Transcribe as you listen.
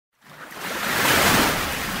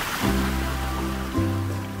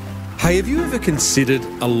Hey, have you ever considered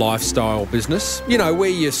a lifestyle business? You know, where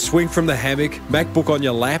you swing from the hammock, MacBook on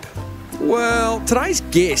your lap? Well, today's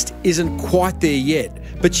guest isn't quite there yet,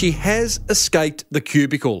 but she has escaped the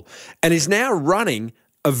cubicle and is now running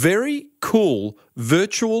a very cool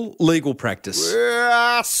virtual legal practice.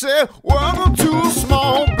 Well, I said, welcome to a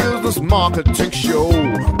small business marketing show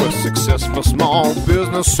where successful small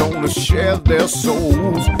business owners share their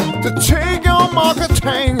souls to take your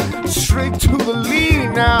marketing straight to the lead.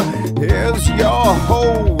 Now, here's your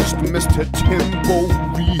host, Mr. Timbo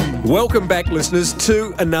Reid. Welcome back, listeners,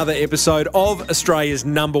 to another episode of Australia's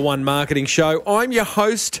 #1 marketing show. I'm your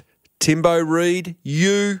host, Timbo Reid.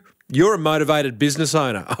 You're a motivated business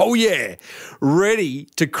owner. Oh, yeah. Ready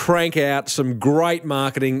to crank out some great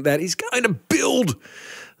marketing that is going to build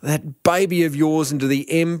that baby of yours into the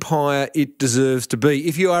empire it deserves to be.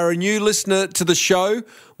 If you are a new listener to the show,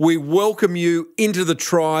 we welcome you into the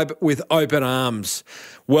tribe with open arms.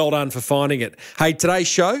 Well done for finding it. Hey, today's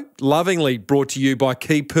show, lovingly brought to you by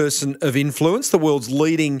Key Person of Influence, the world's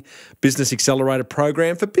leading business accelerator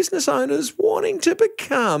program for business owners wanting to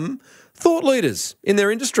become thought leaders in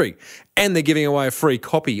their industry. And they're giving away a free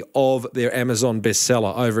copy of their Amazon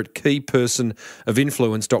bestseller over at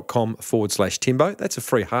keypersonofinfluence.com/Timbo. That's a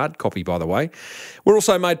free hard copy, by the way. We're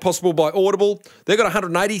also made possible by Audible. They've got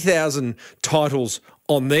 180,000 titles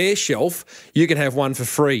on their shelf. You can have one for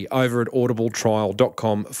free over at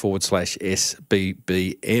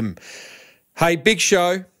audibletrial.com/SBBM. Hey, big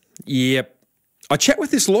show. Yep. I chat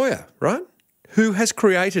with this lawyer, right, who has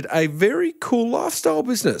created a very cool lifestyle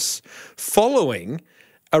business following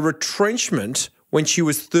a retrenchment when she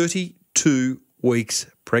was 32 weeks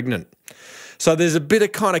pregnant. So there's a bit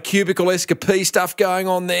of kind of cubicle escapade stuff going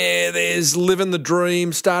on there. There's living the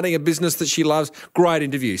dream, starting a business that she loves. Great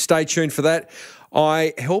interview. Stay tuned for that.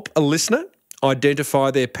 I help a listener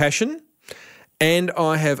identify their passion, and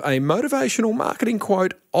I have a motivational marketing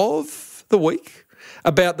quote of the week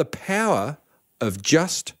about the power of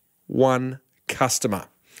just one customer.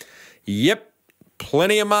 Yep,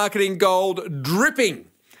 plenty of marketing gold dripping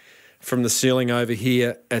from the ceiling over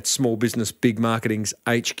here at Small Business Big Marketing's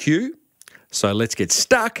HQ. So let's get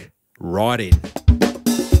stuck right in.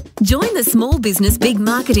 Join the Small Business Big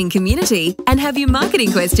Marketing community and have your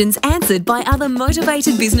marketing questions answered by other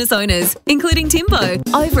motivated business owners, including Timbo,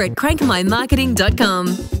 over at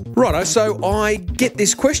crankmymarketing.com. Righto, so I get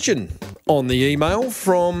this question on the email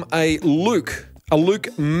from a Luke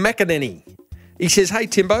McEnany. He says, hey,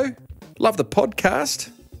 Timbo, love the podcast.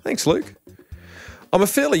 Thanks, Luke. I'm a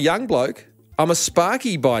fairly young bloke. I'm a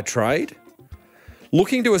sparky by trade,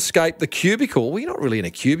 looking to escape the cubicle. Well, you're not really in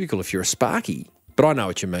a cubicle if you're a sparky, but I know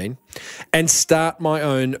what you mean, and start my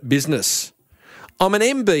own business. I'm an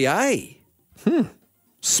MBA.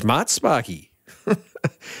 Smart sparky.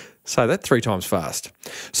 Say that 3 times fast.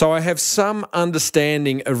 So I have some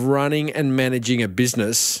understanding of running and managing a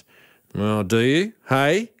business. Well, do you?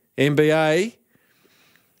 Hey, MBA?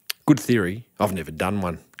 Good theory. I've never done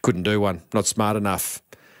one. Couldn't do one. Not smart enough.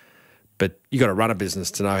 But you got to run a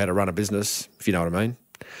business to know how to run a business, if you know what I mean.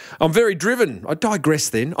 I'm very driven. I digress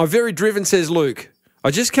then. I'm very driven, says Luke.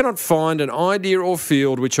 I just cannot find an idea or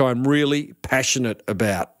field which I'm really passionate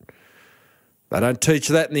about. They don't teach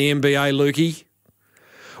that in the MBA, Lukey.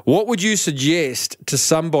 What would you suggest to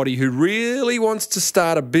somebody who really wants to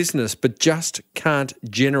start a business but just can't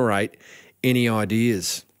generate any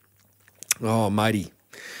ideas? Oh, matey.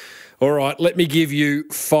 All right, let me give you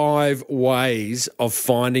 5 ways of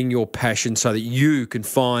finding your passion so that you can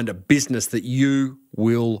find a business that you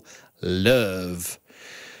will love.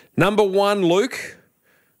 Number 1, Luke,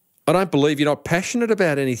 I don't believe you're not passionate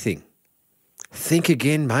about anything. Think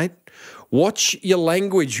again, mate. Watch your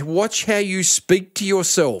language. Watch how you speak to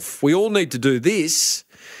yourself. We all need to do this.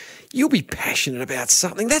 You'll be passionate about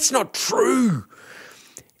something. That's not true.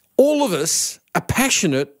 All of us are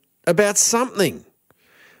passionate about something.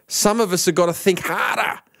 Some of us have got to think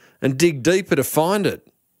harder and dig deeper to find it.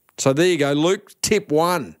 So there you go, Luke. Tip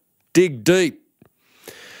 1, dig deep.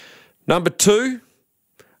 Number 2,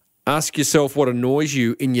 ask yourself what annoys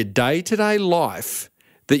you in your day-to-day life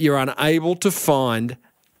that you're unable to find,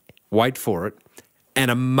 wait for it, an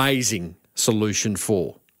amazing solution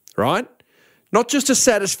for, right? Not just a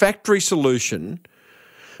satisfactory solution,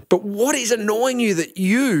 but what is annoying you that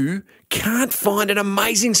you can't find an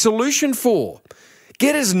amazing solution for?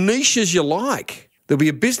 Get as niche as you like. There'll be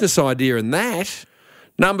a business idea in that.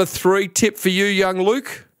 Number 3 tip for you, young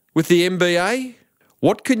Luke, with the MBA.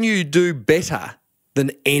 What can you do better than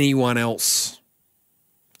anyone else?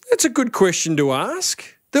 That's a good question to ask.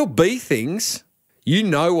 There'll be things. You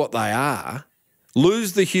know what they are.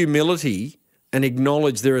 Lose the humility and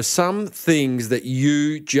acknowledge there are some things that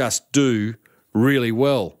you just do really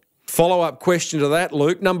well. Follow-up question to that,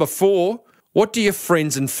 Luke. Number 4, what do your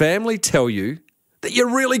friends and family tell you that you're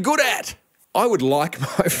really good at? I would like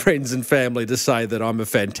my friends and family to say that I'm a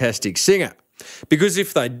fantastic singer, because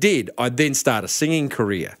if they did, I'd then start a singing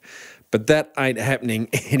career. But that ain't happening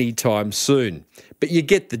anytime soon. But you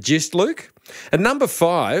get the gist, Luke. And number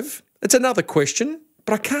 5, it's another question,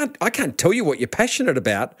 but I can't tell you what you're passionate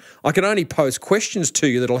about. I can only pose questions to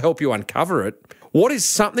you that'll help you uncover it. What is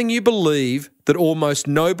something you believe that almost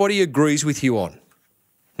nobody agrees with you on?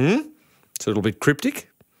 It's a little bit cryptic.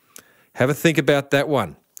 Have a think about that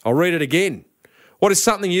one. I'll read it again. What is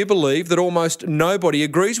something you believe that almost nobody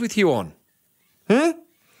agrees with you on?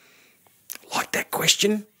 Like that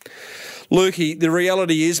question? Lukey, the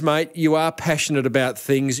reality is, mate, you are passionate about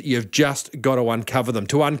things. You've just got to uncover them.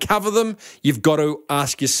 To uncover them, you've got to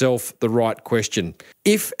ask yourself the right question.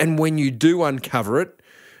 If and when you do uncover it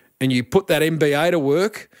and you put that MBA to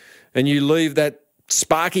work and you leave that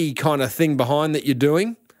sparky kind of thing behind that you're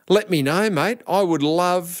doing, let me know, mate. I would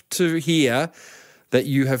love to hear that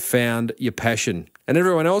you have found your passion. And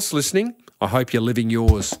everyone else listening, I hope you're living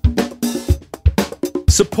yours.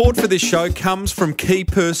 Support for this show comes from Key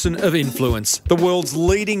Person of Influence, the world's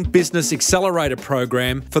leading business accelerator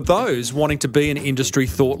program for those wanting to be an industry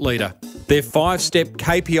thought leader. Their 5-step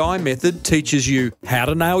KPI method teaches you how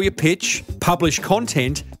to nail your pitch, publish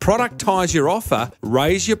content, productize your offer,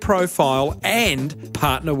 raise your profile, and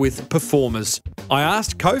partner with performers. I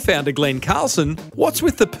asked co-founder Glenn Carlson, what's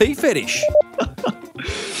with the pee fetish?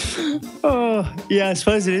 Oh, yeah, I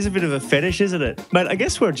suppose it is a bit of a fetish, isn't it? Mate, I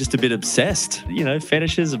guess we're just a bit obsessed. You know,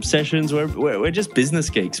 fetishes, obsessions, we're just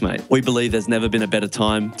business geeks, mate. We believe there's never been a better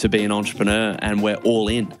time to be an entrepreneur, and we're all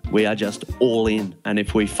in. We are just all in. And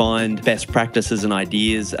if we find best practices and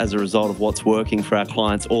ideas as a result of what's working for our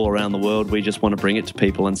clients all around the world, we just want to bring it to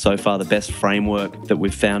people. And so far, the best framework that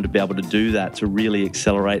we've found to be able to do that, to really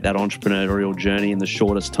accelerate that entrepreneurial journey in the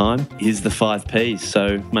shortest time, is the 5 Ps.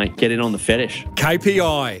 So, mate, get in on the fetish.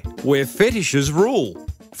 KPI, where fetishes rule.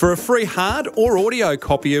 For a free hard or audio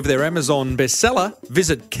copy of their Amazon bestseller,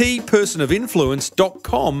 visit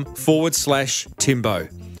keypersonofinfluence.com/Timbo.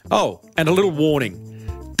 Oh, and a little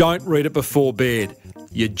warning. Don't read it before bed.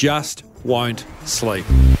 You just won't sleep.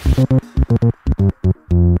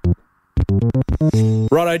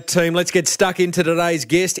 Righto, team, let's get stuck into today's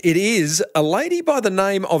guest. It is a lady by the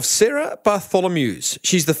name of Sarah Bartholomeusz.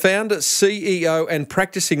 She's the founder, CEO and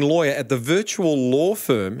practicing lawyer at the virtual law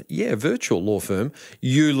firm, You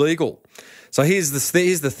Legal. So here's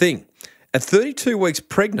the thing. At 32 weeks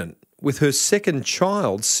pregnant with her second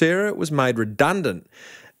child, Sarah was made redundant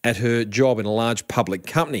at her job in a large public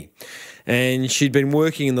company. And she'd been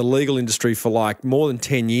working in the legal industry for like more than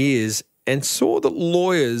 10 years and saw that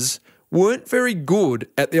lawyers weren't very good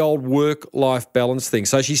at the old work-life balance thing.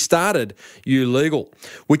 So she started You Legal,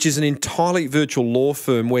 which is an entirely virtual law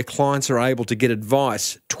firm where clients are able to get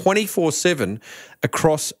advice 24/7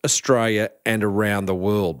 across Australia and around the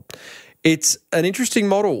world. It's an interesting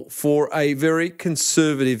model for a very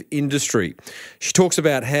conservative industry. She talks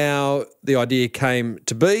about how the idea came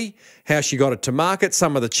to be, how she got it to market,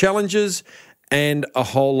 some of the challenges, and a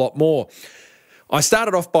whole lot more. I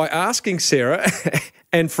started off by asking Sarah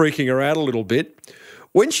and freaking her out a little bit,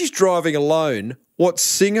 when she's driving alone, what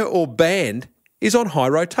singer or band is on high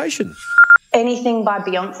rotation? Anything by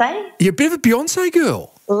Beyonce. You're a bit of a Beyonce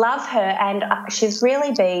girl. Love her, and she's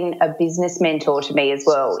really been a business mentor to me as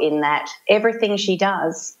well, in that everything she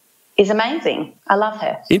does is amazing. I love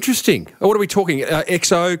her. Interesting. What are we talking?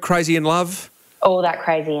 XO, Crazy in Love? All that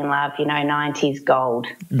Crazy in Love, 90s gold.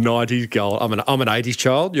 90s gold. I'm an 80s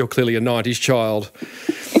child. You're clearly a 90s child.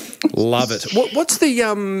 Love it. What's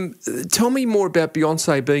the tell me more about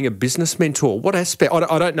Beyonce being a business mentor. What aspect?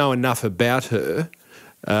 I don't know enough about her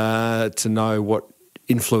to know what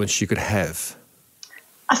influence she could have.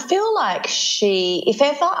 I feel like if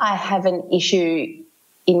ever I have an issue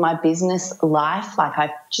in my business life, like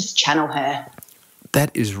I just channel her. That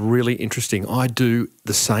is really interesting. I do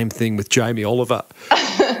the same thing with Jamie Oliver.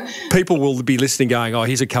 People will be listening going, oh,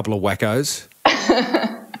 here's a couple of wackos.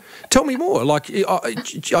 Tell me more. Like,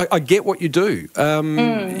 I get what you do.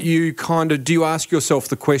 You kind of, do you ask yourself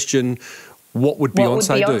the question, what would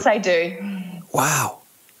Beyonce do? Wow.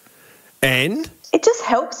 And? It just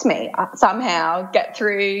helps me somehow get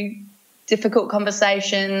through difficult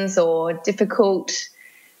conversations or difficult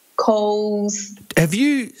calls. Have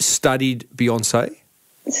you studied Beyonce?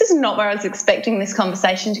 This is not where I was expecting this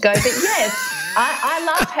conversation to go, but yes, I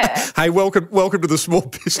love her. Hey, welcome to the Small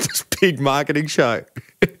Business Big Marketing Show.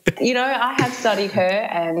 I have studied her,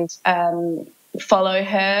 and follow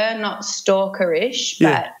her, not stalkerish,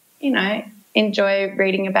 but, enjoy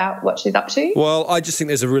reading about what she's up to. Well, I just think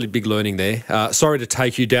there's a really big learning there. Sorry to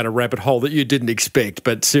take you down a rabbit hole that you didn't expect,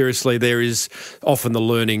 but seriously, there is often the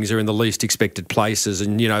learnings are in the least expected places.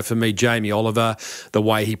 And, for me, Jamie Oliver, the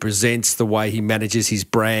way he presents, the way he manages his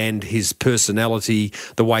brand, his personality,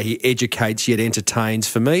 the way he educates yet entertains,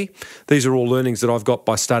 for me, these are all learnings that I've got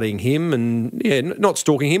by studying him and, not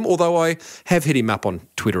stalking him, although I have hit him up on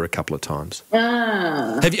Twitter a couple of times.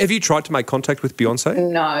 Have you tried to make contact with Beyonce?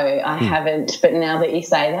 No, I haven't. But now that you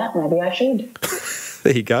say that, maybe I should.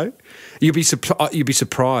 There you go. You'd be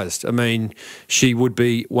surprised. I mean, she would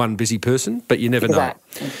be one busy person, but you never know.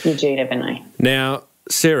 You do never know. Now,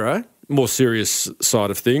 Sarah, more serious side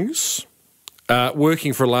of things,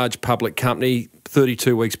 working for a large public company,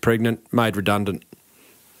 32 weeks pregnant, made redundant.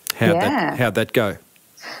 How'd that go?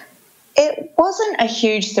 It wasn't a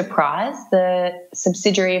huge surprise. The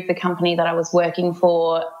subsidiary of the company that I was working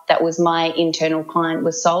for, that was my internal client,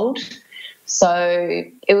 was sold. So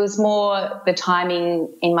it was more the timing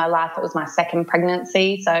in my life. It was my second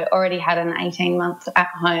pregnancy, so I already had an 18 months at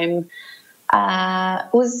home.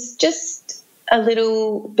 It was just a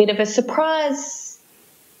little bit of a surprise,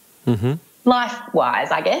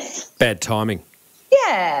 life-wise, I guess. Bad timing.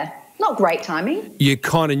 Yeah, not great timing. You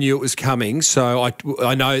kind of knew it was coming, so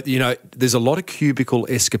I know, there's a lot of cubicle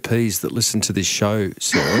escapees that listen to this show,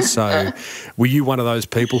 Sarah. So were you one of those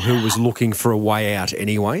people who was looking for a way out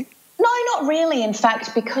anyway? No, not really. In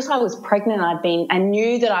fact, because I was pregnant, I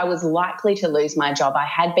knew that I was likely to lose my job. I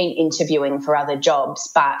had been interviewing for other jobs,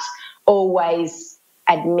 but always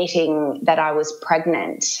admitting that I was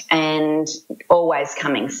pregnant and always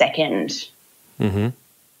coming second. Mm-hmm.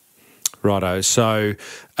 Righto. So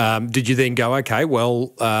did you then go, okay,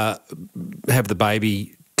 well, have the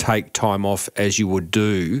baby, take time off as you would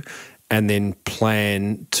do, and then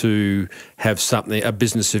plan to have a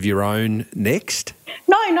business of your own next?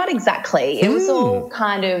 No, not exactly. It was all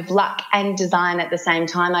kind of luck and design at the same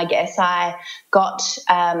time, I guess. I got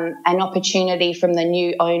an opportunity from the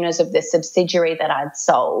new owners of the subsidiary that I'd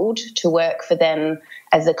sold to work for them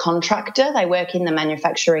as a contractor. They work in the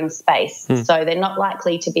manufacturing space, so they're not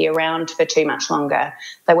likely to be around for too much longer.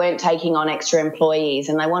 They weren't taking on extra employees,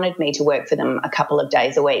 and they wanted me to work for them a couple of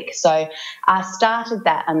days a week. So I started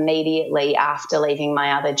that immediately after leaving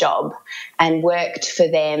my other job and worked for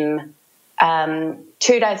them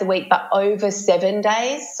 2 days a week, but over 7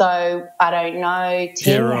 days. So I don't know,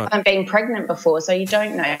 Tim, I haven't been pregnant before, so you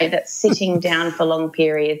don't know that sitting down for long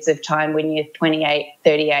periods of time when you're 28,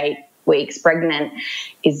 38 weeks pregnant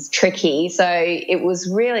is tricky. So it was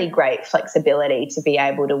really great flexibility to be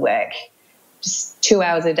able to work just 2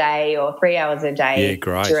 hours a day or 3 hours a day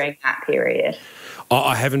during that period.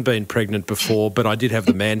 I haven't been pregnant before, but I did have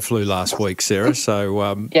the man flu last week, Sarah.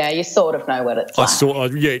 So yeah, you sort of know what it's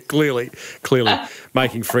like. Clearly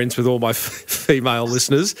making friends with all my female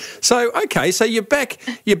listeners. So okay, so you're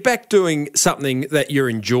back doing something that you're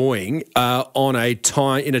enjoying in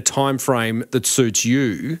a time frame that suits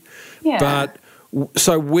you. Yeah. But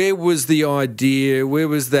so where was the idea? Where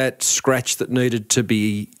was that scratch that needed to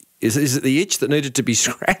be? Is it the itch that needed to be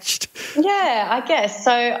scratched? Yeah, I guess.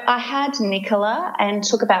 So I had Nicola and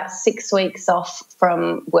took about 6 weeks off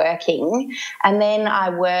from working, and then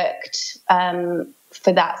I worked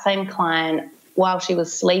for that same client while she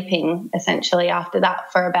was sleeping, essentially, after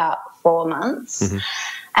that for about 4 months. Mm-hmm.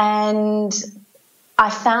 And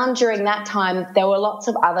I found during that time there were lots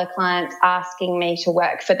of other clients asking me to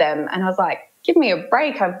work for them, and I was like, give me a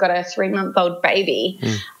break, I've got a 3-month-old baby.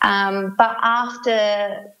 But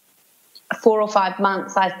after 4 or 5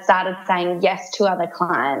 months, I started saying yes to other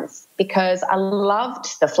clients because I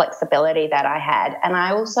loved the flexibility that I had. And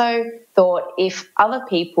I also thought if other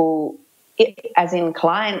people, as in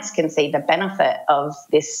clients, can see the benefit of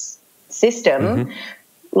this system,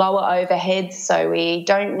 lower overheads, so we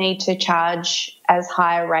don't need to charge as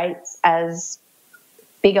high rates as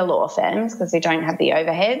bigger law firms because we don't have the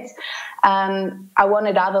overheads. I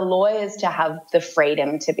wanted other lawyers to have the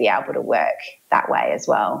freedom to be able to work that way as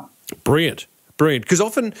well. Brilliant. Because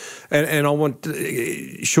often, and I want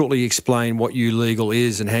to shortly explain what YouLegal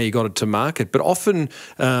is and how you got it to market, but often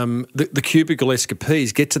the cubicle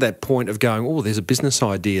escapees get to that point of going, oh, there's a business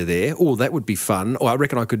idea there. Oh, that would be fun. Or I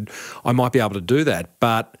reckon I might be able to do that.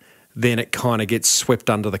 But then it kind of gets swept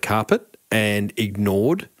under the carpet and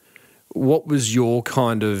ignored. What was your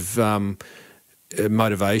kind of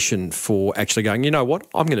motivation for actually going, you know what,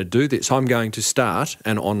 I'm going to do this. I'm going to start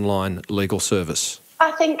an online legal service?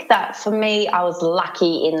 I think that for me, I was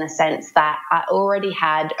lucky in the sense that I already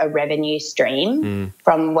had a revenue stream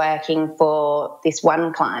from working for this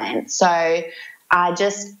one client. So I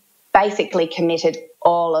just basically committed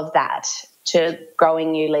all of that to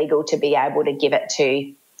growing You Legal to be able to give it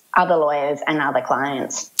to other lawyers and other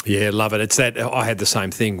clients. Yeah, love it. It's that I had the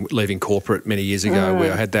same thing leaving corporate many years ago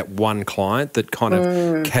where I had that one client that kind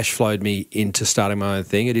of cash flowed me into starting my own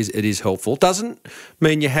thing. It is helpful. Doesn't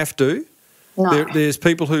mean you have to. No. There's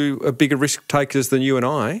people who are bigger risk takers than you and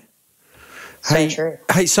I. So true.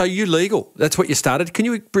 Hey, so You Legal, that's what you started. Can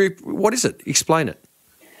you, what is it? Explain it.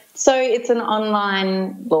 So it's an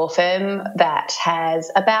online law firm that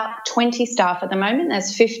has about 20 staff at the moment.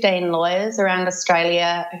 There's 15 lawyers around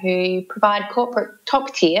Australia who provide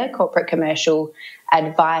top-tier corporate commercial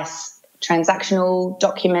advice, transactional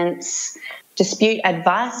documents, dispute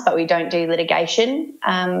advice, but we don't do litigation,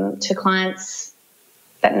 to clients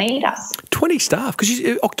that need us. 20 staff,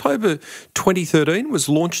 because October 2013 was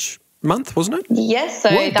launch month, wasn't it? Yes, so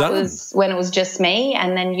Well that done. was when it was just me,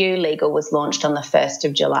 and then You Legal was launched on the 1st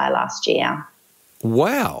of July last year.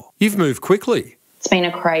 Wow, you've moved quickly. It's been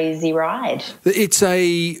a crazy ride. It's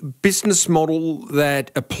a business model that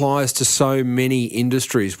applies to so many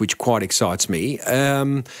industries, which quite excites me.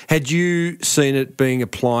 Had you seen it being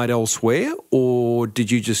applied elsewhere, or did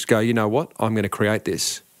you just go, you know what, I'm going to create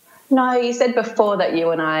this? No, you said before that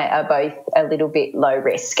you and I are both a little bit low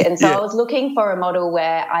risk. And so Yeah. I was looking for a model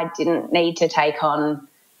where I didn't need to take on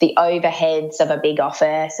the overheads of a big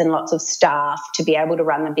office and lots of staff to be able to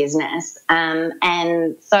run the business.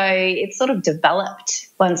 And so it sort of developed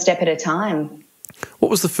one step at a time. What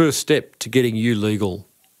was the first step to getting You Legal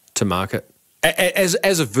to market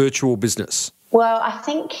as a virtual business? Well, I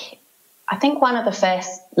think one of the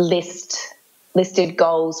first listed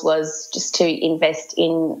goals was just to invest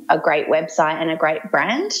in a great website and a great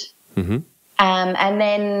brand. Mm-hmm. And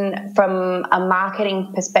then from a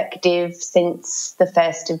marketing perspective, since the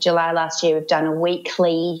 1st of July last year, we've done a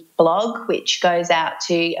weekly blog which goes out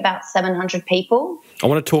to about 700 people. I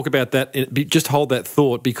want to talk about that. Just hold that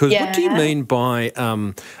thought, because what do you Yeah. mean by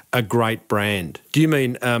a great brand? Do you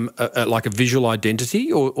mean like a visual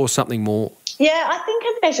identity or something more? Yeah, I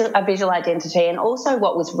think a visual identity, and also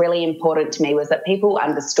what was really important to me was that people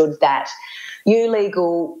understood that You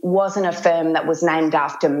Legal wasn't a firm that was named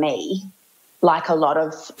after me, like a lot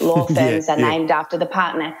of law firms are named after the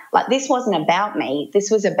partner. Like, this wasn't about me.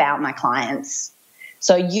 This was about my clients.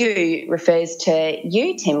 So you refers to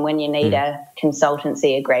you, Tim, when you need a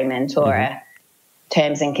consultancy agreement or a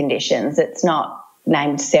terms and conditions. It's not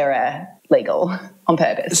named Sarah Legal on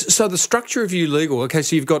purpose. So the structure of You Legal, okay,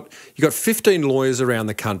 so you've got 15 lawyers around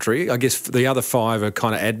the country. I guess the other 5 are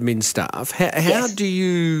kind of admin staff. How do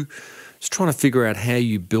you... Just trying to figure out how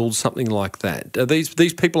you build something like that. Are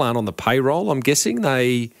these people aren't on the payroll, I'm guessing?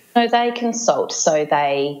 No, they consult, so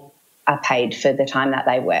they are paid for the time that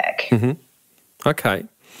they work. Mm-hmm. Okay.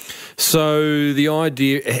 So the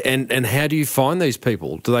idea, and how do you find these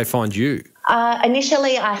people? Do they find you?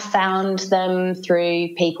 Initially, I found them through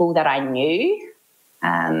people that I knew,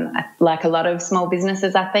 like a lot of small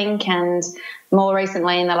businesses, I think, and more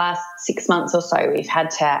recently in the last 6 months or so, we've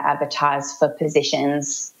had to advertise for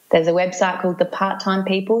positions. There's a website called The Part-Time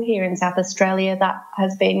People here in South Australia that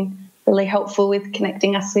has been really helpful with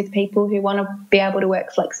connecting us with people who want to be able to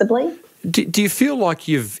work flexibly. Do you feel like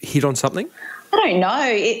you've hit on something? I don't know.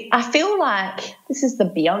 I feel like this is the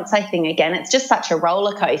Beyonce thing again. It's just such a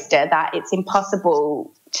roller coaster that it's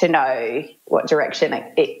impossible to know what direction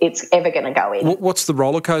it's ever going to go in. What's the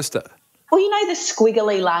roller coaster? Well, you know the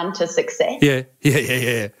squiggly line to success?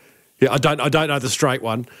 Yeah. I don't know the straight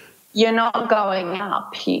one. You're not going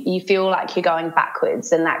up. You feel like you're going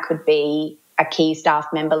backwards, and that could be a key staff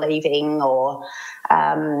member leaving or,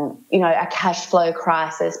 a cash flow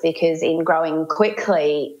crisis, because in growing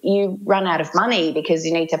quickly, you run out of money because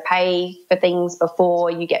you need to pay for things before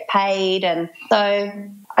you get paid. And so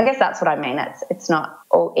I guess that's what I mean. It's not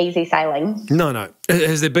all easy sailing. No.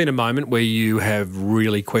 Has there been a moment where you have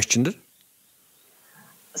really questioned it?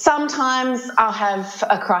 Sometimes I'll have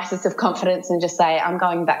a crisis of confidence and just say, I'm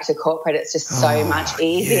going back to corporate. It's just so much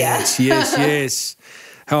easier. Yes.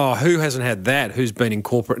 Oh, who hasn't had that? Who's been in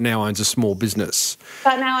corporate now owns a small business?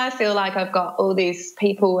 But now I feel like I've got all these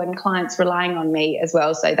people and clients relying on me as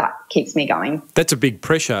well, so that keeps me going. That's a big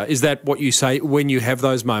pressure. Is that what you say when you have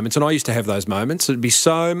those moments? And I used to have those moments. It'd be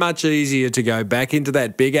so much easier to go back into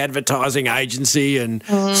that big advertising agency and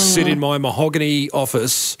sit in my mahogany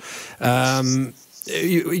office.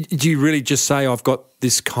 Do you really just say, I've got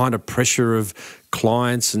this kind of pressure of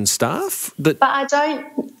clients and staff? But I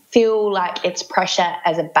don't feel like it's pressure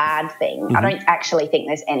as a bad thing. I don't actually think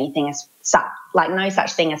there's anything as like no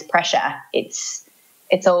such thing as pressure. It's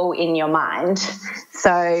all in your mind.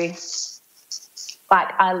 So,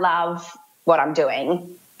 like, I love what I'm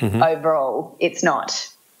doing overall. It's not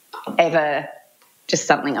ever just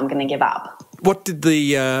something I'm going to give up. What did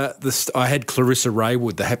I had Clarissa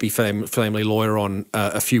Raywood, the happy family lawyer, on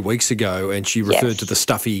a few weeks ago, and she referred to the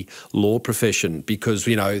stuffy law profession because,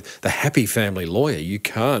 the happy family lawyer, you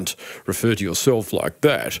can't refer to yourself like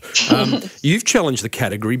that. You've challenged the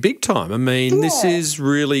category big time. I mean, this is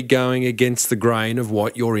really going against the grain of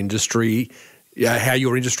what your industry, how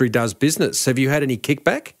your industry does business. Have you had any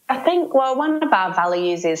kickback? I think, one of our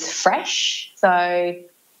values is fresh. So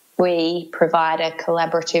we provide a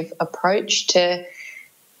collaborative approach to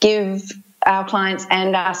give our clients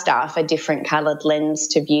and our staff a different coloured lens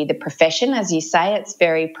to view the profession. As you say, it's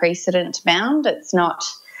very precedent bound. It's not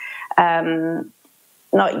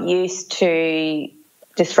used to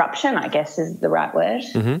disruption, I guess is the right word.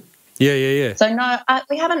 Mm-hmm. Yeah. So no,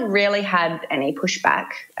 we haven't really had any pushback.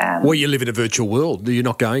 Well, you live in a virtual world. You're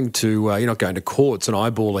not going to courts and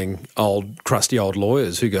eyeballing crusty old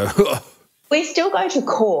lawyers who go. We still go to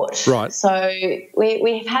court. Right. So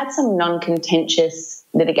we've had some non-contentious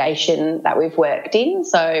litigation that we've worked in,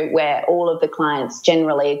 so where all of the clients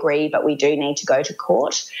generally agree, but we do need to go to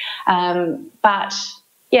court. But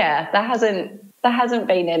yeah, there hasn't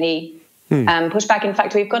been any pushback. In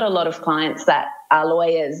fact, we've got a lot of clients that are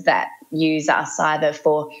lawyers that use us either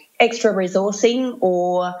for extra resourcing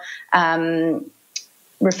or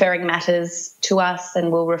referring matters to us,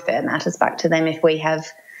 and we'll refer matters back to them if we have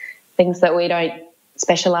things that we don't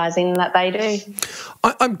specialise in that they do.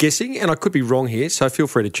 I'm guessing, and I could be wrong here, so feel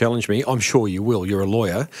free to challenge me. I'm sure you will. You're a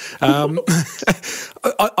lawyer. I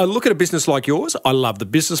look at a business like yours. I love the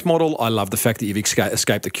business model. I love the fact that you've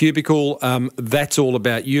escaped the cubicle. That's all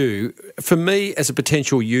about you. For me, as a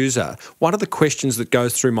potential user, one of the questions that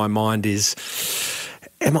goes through my mind is,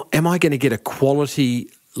 am I going to get a quality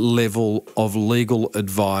level of legal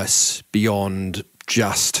advice beyond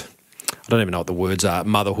just, I don't even know what the words are,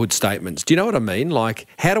 motherhood statements? Do you know what I mean? Like,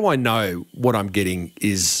 how do I know what I'm getting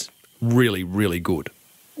is really, really good?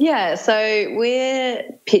 Yeah, so we're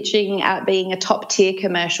pitching at being a top-tier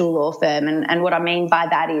commercial law firm, and what I mean by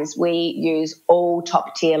that is we use all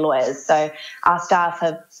top-tier lawyers. So our staff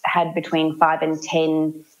have had between 5 and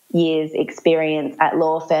 10 years experience at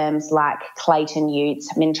law firms like Clayton Utz,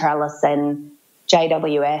 Mintrellis and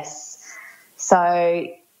JWS. So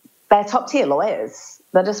they're top-tier lawyers.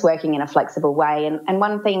 They're just working in a flexible way. And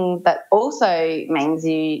one thing that also means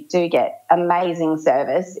you do get amazing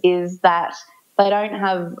service is that they don't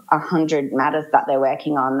have 100 matters that they're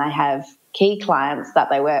working on. They have key clients that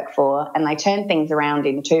they work for, and they turn things around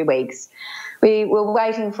in 2 weeks. We were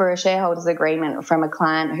waiting for a shareholders agreement from a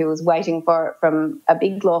client who was waiting for it from a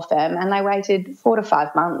big law firm, and they waited 4 to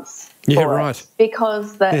 5 months for it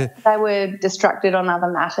because they were distracted on other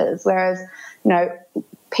matters, whereas,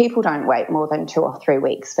 people don't wait more than 2 or 3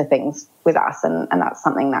 weeks for things with us, and that's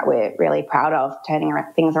something that we're really proud of, turning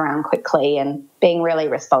things around quickly and being really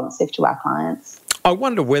responsive to our clients. I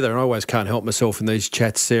wonder whether, and I always can't help myself in these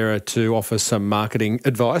chats, Sarah, to offer some marketing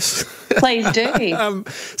advice. Please do.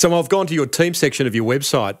 So I've gone to your team section of your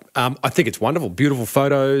website. I think it's wonderful. Beautiful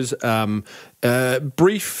photos,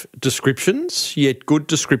 brief descriptions, yet good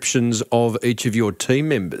descriptions of each of your team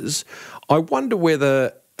members. I wonder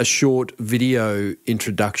whether a short video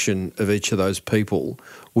introduction of each of those people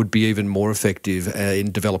would be even more effective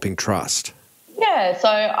in developing trust. Yeah, so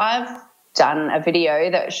I've done a video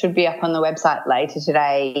that should be up on the website later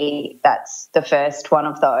today. That's the first one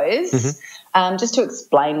of those, just to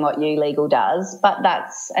explain what YouLegal does. But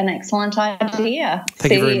that's an excellent idea.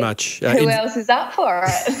 Thank you very much. Who else is up for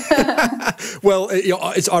it? Well,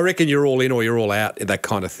 I reckon you're all in or you're all out, that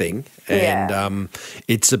kind of thing. And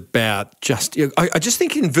it's about just, I just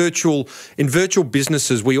think in virtual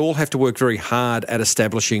businesses, we all have to work very hard at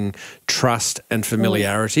establishing trust and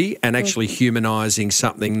familiarity and actually humanising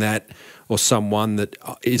something that, or someone that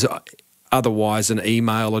is otherwise an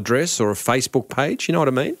email address or a Facebook page. You know what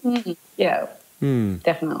I mean? Yeah,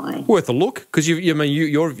 definitely. Worth a look, because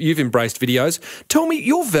you've embraced videos. Tell me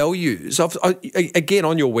your values. Again,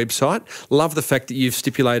 on your website, love the fact that you've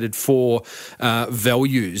stipulated 4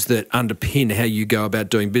 values that underpin how you go about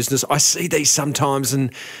doing business. I see these sometimes,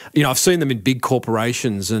 and I've seen them in big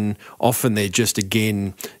corporations, and often they're just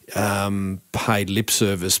paid lip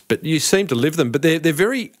service. But you seem to live them. But they're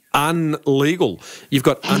very unlegal. You've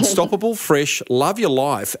got unstoppable, fresh, love your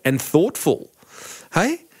life, and thoughtful.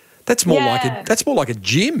 Hey, that's more like a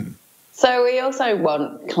gym. So we also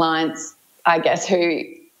want clients, I guess, who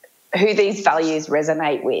these values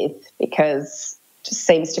resonate with, because it just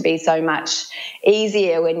seems to be so much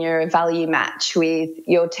easier when you're a value match with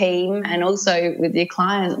your team and also with your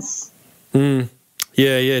clients.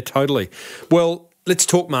 Yeah, totally. Well, let's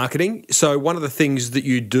talk marketing. So one of the things that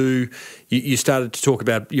you do, you started to talk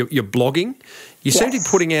about your blogging. You seem to be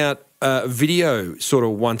putting out video sort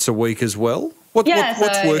of once a week as well.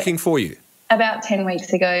 What's working for you? About 10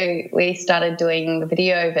 weeks ago, we started doing the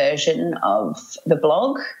video version of the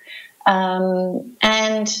blog.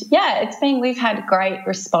 We've had great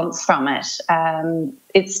response from it.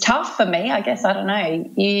 It's tough for me, I guess. I don't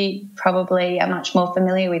know. You probably are much more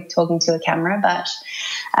familiar with talking to a camera, but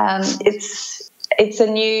it's a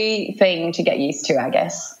new thing to get used to, I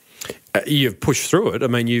guess. You've pushed through it. I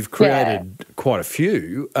mean, you've created quite a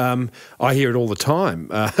few. I hear it all the time.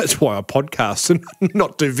 That's why I podcast and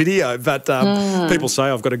not do video. But people say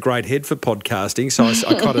I've got a great head for podcasting, so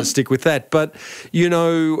I kind of stick with that. But,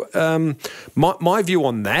 my view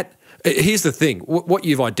on that, here's the thing. What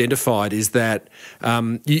you've identified is that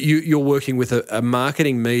you're working with a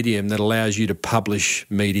marketing medium that allows you to publish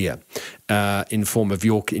media in form of,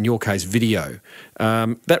 in your case, video.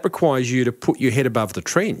 That requires you to put your head above the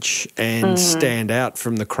trench and stand out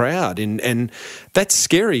from the crowd. And that's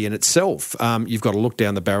scary in itself. You've got to look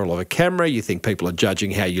down the barrel of a camera. You think people are judging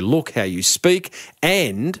how you look, how you speak,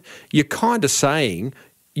 and you're kind of saying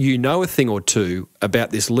you know a thing or two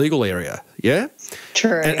about this legal area, yeah?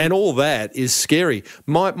 True. And all that is scary.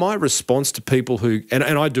 My response to people who, and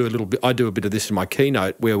I do a bit of this in my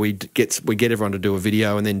keynote where we get everyone to do a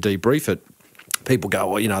video and then debrief it. People go,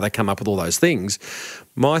 well, they come up with all those things.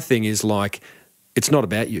 My thing is like, it's not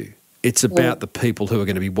about you. It's about the people who are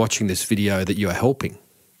going to be watching this video that you are helping.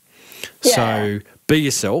 Yeah. So be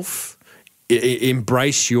yourself.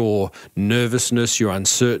 Embrace your nervousness, your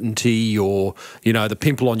uncertainty, your, the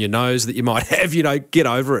pimple on your nose that you might have, get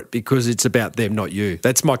over it because it's about them, not you.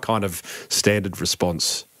 That's my kind of standard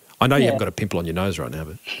response. I know you haven't got a pimple on your nose right now,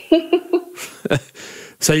 but...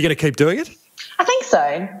 So you're going to keep doing it? I think so.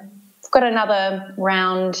 I've got another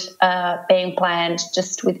round being planned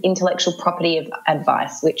just with intellectual property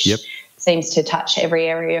advice, which seems to touch every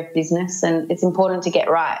area of business, and it's important to get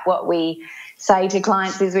right. What we say to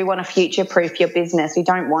clients is we want to future-proof your business. We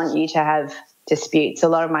don't want you to have disputes. A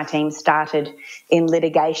lot of my team started in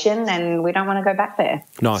litigation and we don't want to go back there.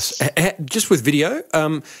 Nice. Just with video,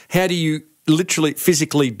 how do you literally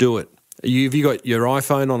physically do it? Have you got your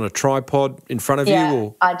iPhone on a tripod in front of you?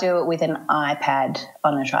 Or? I do it with an iPad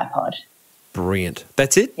on a tripod. Brilliant.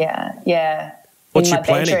 That's it? Yeah. What's in your my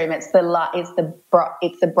planning? bedroom, it's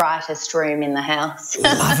the brightest room in the house.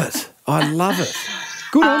 Love it. I love it.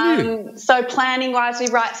 Good on you. So planning-wise, we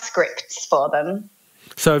write scripts for them.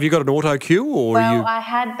 So have you got an auto cue or I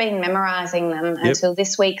had been memorising them until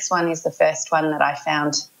this week's one is the first one that I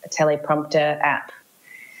found a teleprompter app,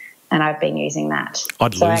 and I've been using that. I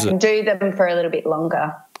can do them for a little bit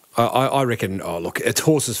longer. I reckon, it's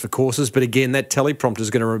horses for courses, but again, that teleprompter is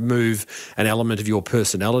going to remove an element of your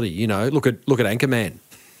personality. Look at Anchorman.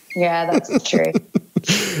 Yeah, that's true.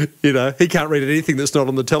 He can't read anything that's not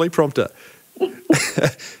on the teleprompter.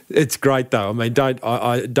 It's great though. I mean,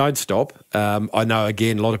 don't stop. I know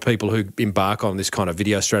again a lot of people who embark on this kind of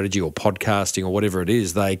video strategy or podcasting or whatever it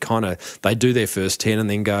is, they do their first 10 and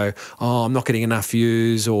then go, oh, I'm not getting enough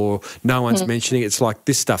views or no one's mentioning it. It's like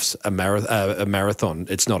this stuff's a marathon.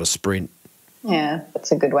 It's not a sprint. Yeah,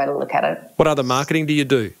 that's a good way to look at it. What other marketing do you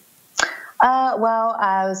do? Well,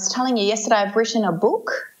 I was telling you yesterday I've written a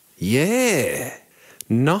book. Yeah.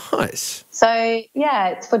 Nice. So,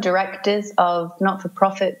 it's for directors of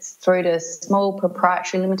not-for-profits through to small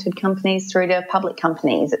proprietary limited companies through to public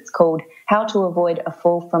companies. It's called How to Avoid a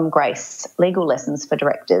Fall from Grace, Legal Lessons for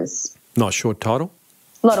Directors. Nice short title.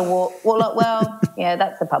 A lot of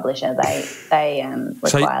that's the publisher. They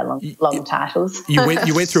require long titles. You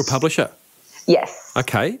went through a publisher? Yes.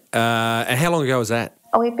 Okay. And how long ago was that?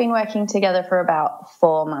 We've been working together for about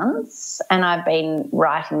 4 months and I've been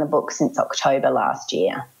writing the book since October last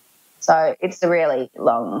year. So it's a really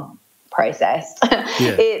long process.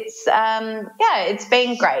 Yeah. It's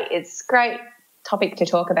been great. It's a great topic to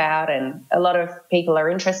talk about and a lot of people are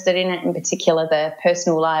interested in it, in particular the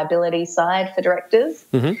personal liability side for directors.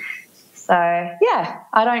 Mm-hmm. So,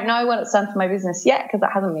 I don't know what it's done for my business yet because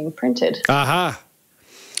it hasn't been printed. Aha.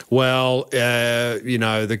 Well,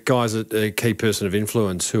 the guys at Key Person of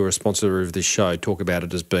Influence who are a sponsor of this show talk about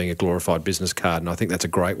it as being a glorified business card, and I think that's a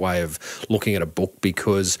great way of looking at a book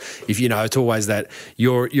because if it's always that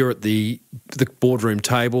you're at the boardroom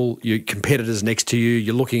table, your competitors next to you,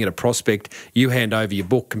 you're looking at a prospect, you hand over your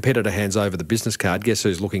book, competitor hands over the business card, guess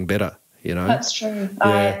who's looking better? you know. That's true.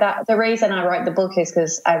 Yeah. The reason I wrote the book is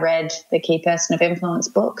because I read the Key Person of Influence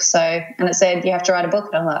book. And it said you have to write a book.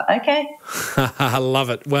 And I'm like, okay. I love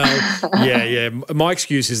it. Well, yeah. My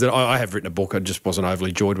excuse is that I have written a book. I just wasn't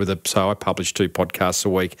overly joyed with it, so I publish 2 podcasts a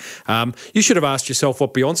week. You should have asked yourself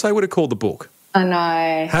what Beyonce would have called the book. I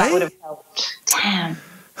know. That would have helped. Damn.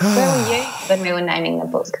 Where were you when we were naming the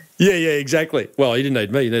book? Yeah, exactly. Well, you didn't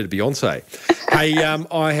need me. You needed Beyonce. Hey,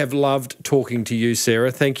 I have loved talking to you,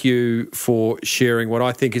 Sarah. Thank you for sharing what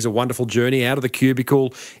I think is a wonderful journey out of the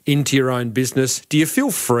cubicle into your own business. Do you feel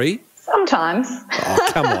free? Sometimes. Oh,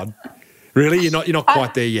 come on. Really? You're not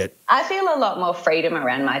quite there yet? I feel a lot more freedom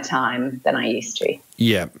around my time than I used to.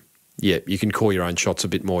 Yeah. You can call your own shots a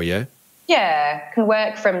bit more, yeah? Yeah. Can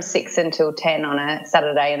work from 6 until 10 on a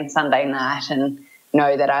Saturday and Sunday night and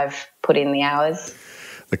know that I've put in the hours.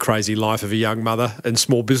 The crazy life of a young mother and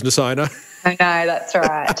small business owner. I know, that's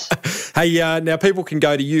right. Hey, now people can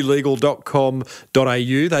go to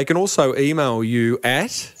ulegal.com.au. They can also email you at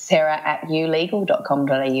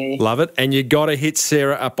sarah@ulegal.com.au. Love it. And you got to hit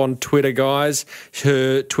Sarah up on Twitter, guys.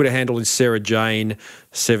 Her Twitter handle is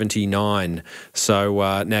SarahJane79.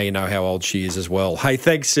 So now you know how old she is as well. Hey,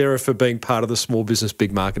 thanks, Sarah, for being part of the Small Business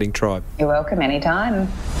Big Marketing Tribe. You're welcome, anytime.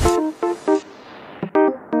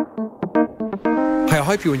 Hey, I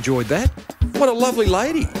hope you enjoyed that. What a lovely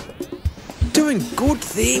lady. Doing good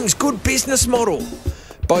things, good business model,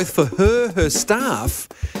 both for her staff,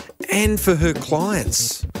 and for her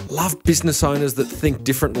clients. Love business owners that think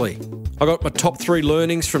differently. I got my top 3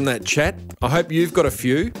 learnings from that chat. I hope you've got a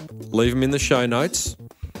few. Leave them in the show notes.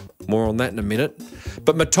 More on that in a minute.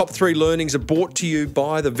 But my top 3 learnings are brought to you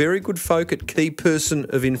by the very good folk at Key Person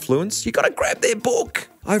of Influence. You got to grab their book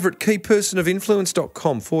over at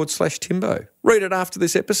keypersonofinfluence.com/Timbo. Read it after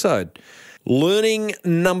this episode. Learning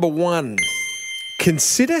number 1.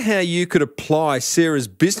 Consider how you could apply Sarah's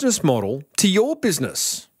business model to your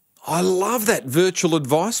business. I love that virtual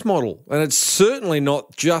advice model, and it's certainly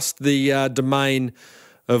not just the domain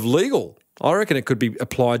of legal. I reckon it could be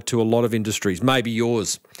applied to a lot of industries, maybe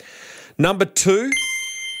yours. Number 2,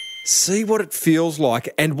 see what it feels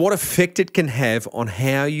like and what effect it can have on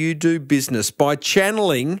how you do business by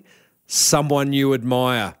channeling someone you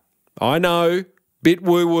admire. I know, bit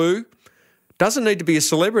woo-woo. Doesn't need to be a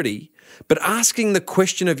celebrity, but asking the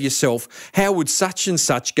question of yourself, how would such and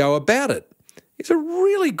such go about it, is a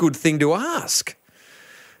really good thing to ask.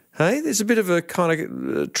 Hey, there's a bit of a kind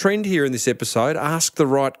of trend here in this episode. Ask the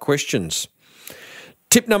right questions.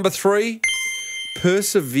 Tip number 3,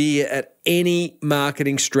 persevere at any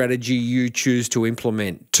marketing strategy you choose to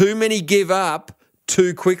implement. Too many give up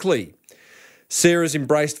too quickly. Sarah's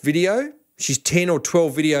embraced video. She's 10 or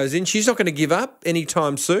 12 videos in. She's not going to give up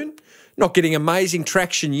anytime soon. Not getting amazing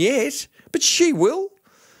traction yet, but she will.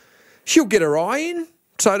 She'll get her eye in,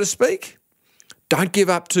 so to speak. Don't give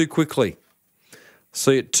up too quickly.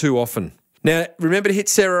 See it too often. Now, remember to hit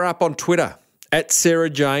Sarah up on Twitter at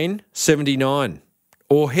SarahJane79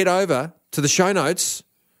 or head over to the show notes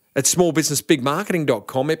at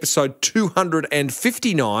smallbusinessbigmarketing.com, episode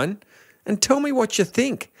 259, and tell me what you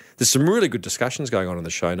think. There's some really good discussions going on in the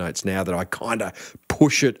show notes now that I kind of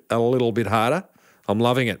push it a little bit harder. I'm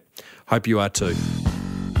loving it. Hope you are too.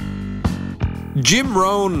 Jim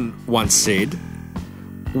Rohn once said,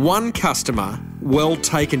 one customer well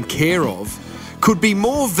taken care of could be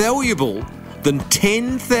more valuable than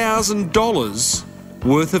 $10,000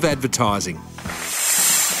 worth of advertising.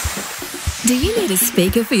 Do you need a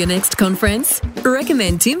speaker for your next conference?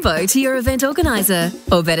 Recommend Timbo to your event organiser.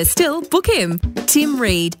 Or better still, book him. Tim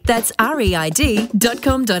Reid, that's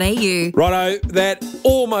reid.com.au. Righto, that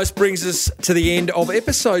almost brings us to the end of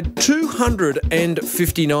episode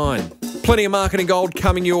 259. Plenty of marketing gold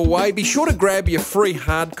coming your way. Be sure to grab your free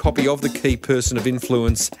hard copy of the Key Person of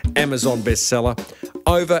Influence Amazon bestseller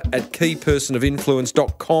over at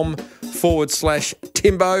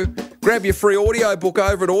keypersonofinfluence.com/Timbo. Grab your free audiobook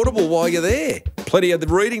over at Audible while you're there. Plenty of the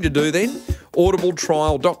reading to do then.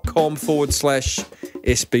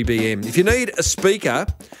 audibletrial.com/SBBM. If you need a speaker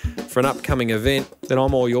for an upcoming event, then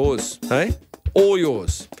I'm all yours, hey? All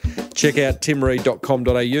yours. Check out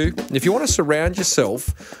timreid.com.au. And if you want to surround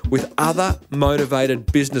yourself with other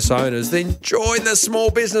motivated business owners, then join the Small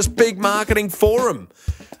Business Big Marketing Forum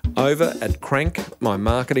over at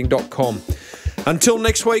crankmymarketing.com. Until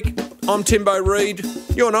next week, I'm Timbo Reid.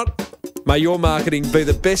 You're not. May your marketing be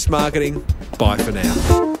the best marketing. Bye for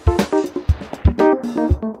now.